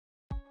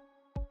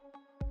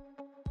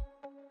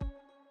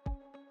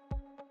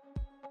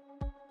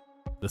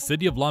The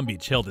City of Long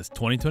Beach held its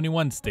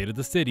 2021 State of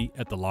the City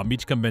at the Long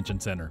Beach Convention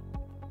Center.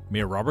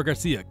 Mayor Robert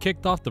Garcia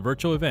kicked off the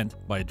virtual event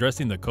by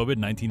addressing the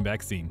COVID-19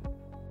 vaccine.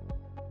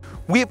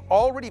 We have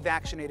already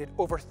vaccinated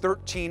over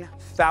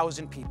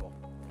 13,000 people.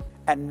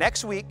 And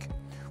next week,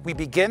 we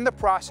begin the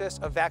process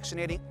of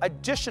vaccinating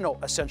additional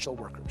essential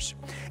workers,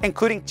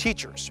 including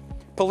teachers,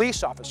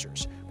 police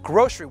officers,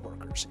 grocery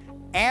workers,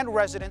 and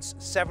residents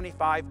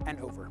 75 and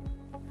over.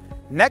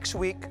 Next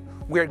week,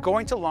 we are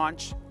going to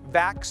launch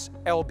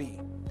VaxLB,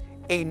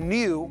 a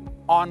new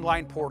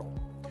online portal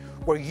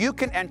where you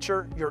can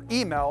enter your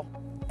email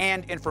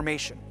and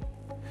information.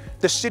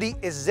 The city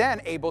is then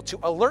able to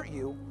alert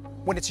you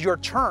when it's your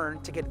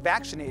turn to get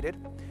vaccinated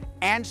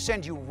and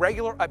send you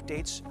regular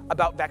updates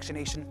about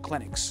vaccination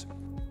clinics.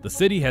 The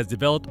city has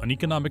developed an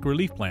economic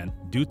relief plan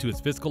due to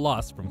its fiscal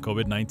loss from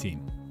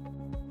COVID-19.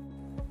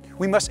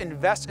 We must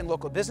invest in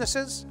local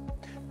businesses,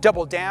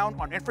 double down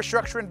on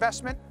infrastructure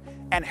investment,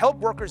 and help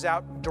workers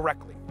out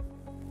directly.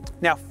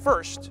 Now,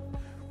 first,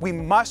 we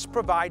must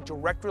provide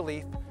direct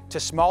relief to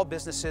small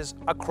businesses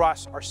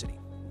across our city.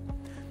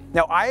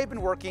 Now, I have been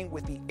working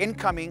with the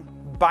incoming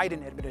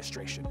Biden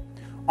administration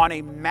on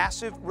a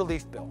massive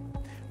relief bill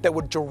that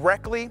would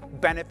directly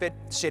benefit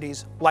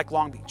cities like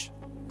Long Beach.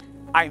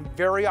 I am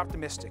very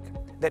optimistic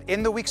that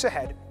in the weeks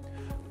ahead,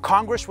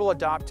 Congress will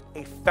adopt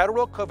a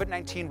federal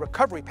COVID-19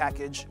 recovery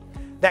package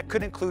that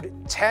could include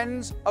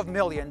tens of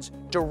millions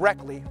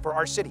directly for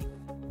our city.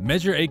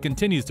 Measure A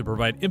continues to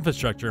provide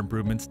infrastructure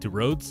improvements to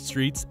roads,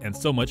 streets, and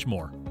so much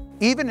more.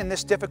 Even in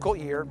this difficult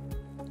year,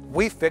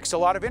 we fixed a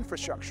lot of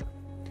infrastructure.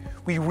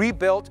 We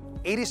rebuilt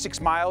 86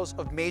 miles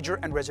of major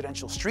and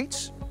residential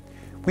streets.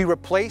 We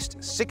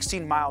replaced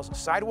 16 miles of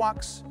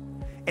sidewalks,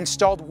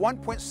 installed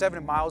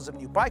 1.7 miles of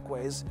new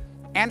bikeways,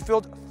 and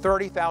filled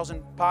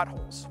 30,000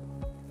 potholes.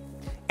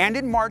 And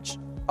in March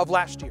of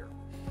last year,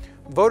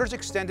 voters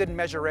extended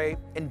Measure A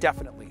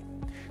indefinitely,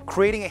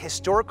 creating a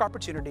historic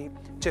opportunity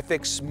to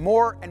fix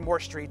more and more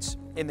streets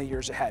in the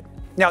years ahead.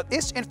 Now,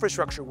 this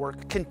infrastructure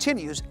work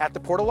continues at the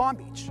Port of Long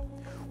Beach,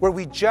 where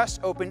we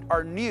just opened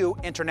our new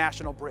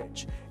international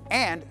bridge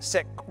and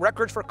set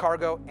records for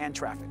cargo and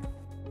traffic.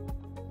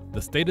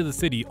 The State of the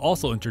City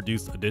also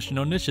introduced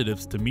additional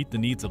initiatives to meet the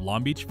needs of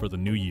Long Beach for the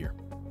new year.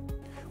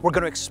 We're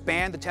going to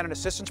expand the tenant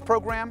assistance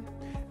program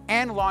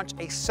and launch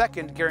a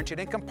second guaranteed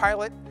income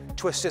pilot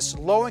to assist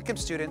low-income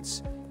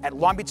students at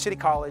Long Beach City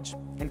College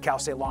and Cal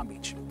State Long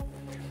Beach.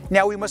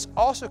 Now, we must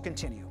also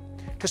continue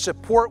to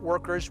support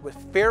workers with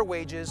fair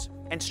wages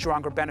and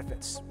stronger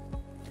benefits.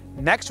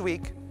 Next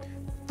week,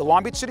 the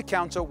Long Beach City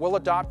Council will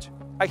adopt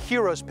a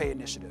Heroes Pay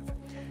initiative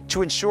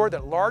to ensure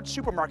that large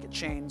supermarket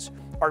chains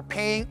are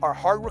paying our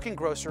hardworking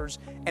grocers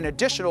an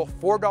additional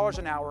 $4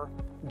 an hour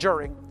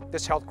during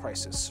this health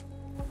crisis.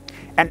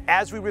 And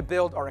as we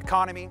rebuild our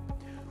economy,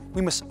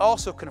 we must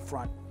also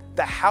confront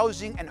the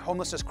housing and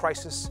homelessness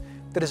crisis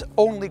that has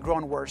only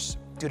grown worse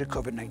due to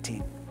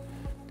COVID-19.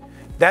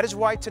 That is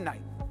why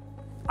tonight,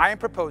 I am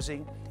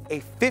proposing a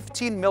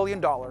 $15 million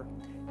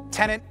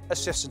tenant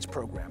assistance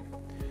program.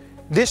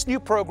 This new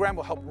program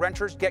will help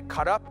renters get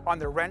caught up on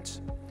their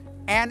rent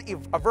and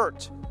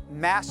avert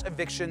mass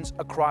evictions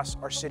across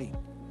our city.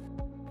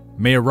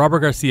 Mayor Robert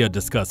Garcia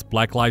discussed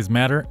Black Lives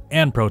Matter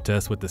and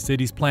protests with the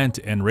city's plan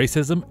to end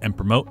racism and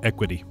promote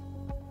equity.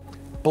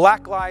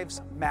 Black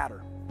lives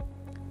matter.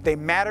 They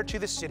matter to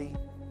the city,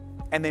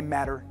 and they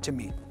matter to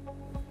me.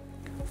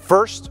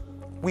 First,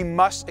 we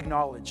must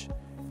acknowledge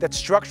that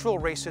structural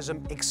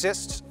racism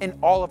exists in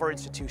all of our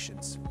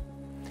institutions,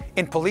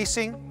 in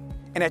policing,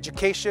 in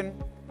education,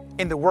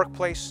 in the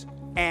workplace,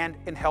 and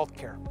in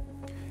healthcare.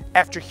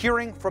 After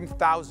hearing from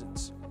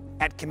thousands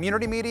at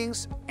community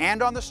meetings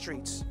and on the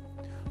streets,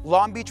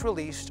 Long Beach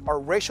released our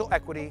Racial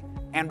Equity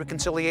and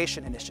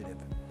Reconciliation Initiative.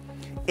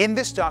 In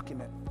this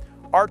document,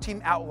 our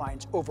team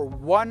outlines over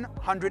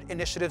 100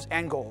 initiatives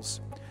and goals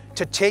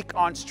to take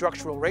on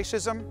structural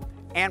racism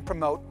and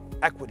promote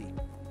equity.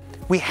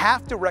 We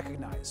have to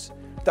recognize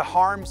the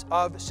harms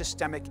of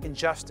systemic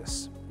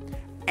injustice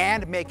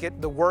and make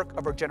it the work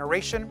of our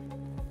generation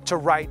to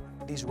right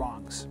these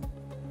wrongs.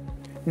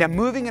 Now,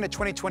 moving into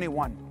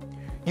 2021,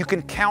 you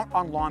can count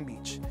on Long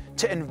Beach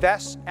to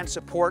invest and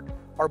support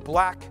our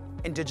Black,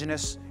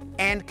 Indigenous,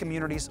 and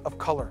communities of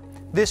color.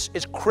 This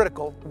is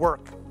critical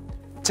work.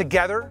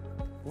 Together,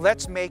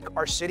 let's make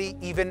our city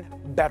even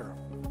better.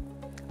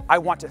 I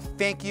want to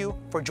thank you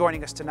for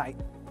joining us tonight,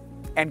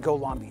 and go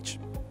Long Beach.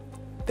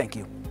 Thank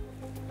you.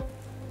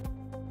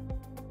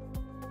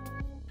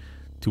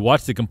 To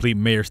watch the complete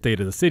Mayor's State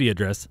of the City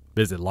address,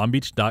 visit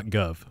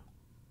longbeach.gov.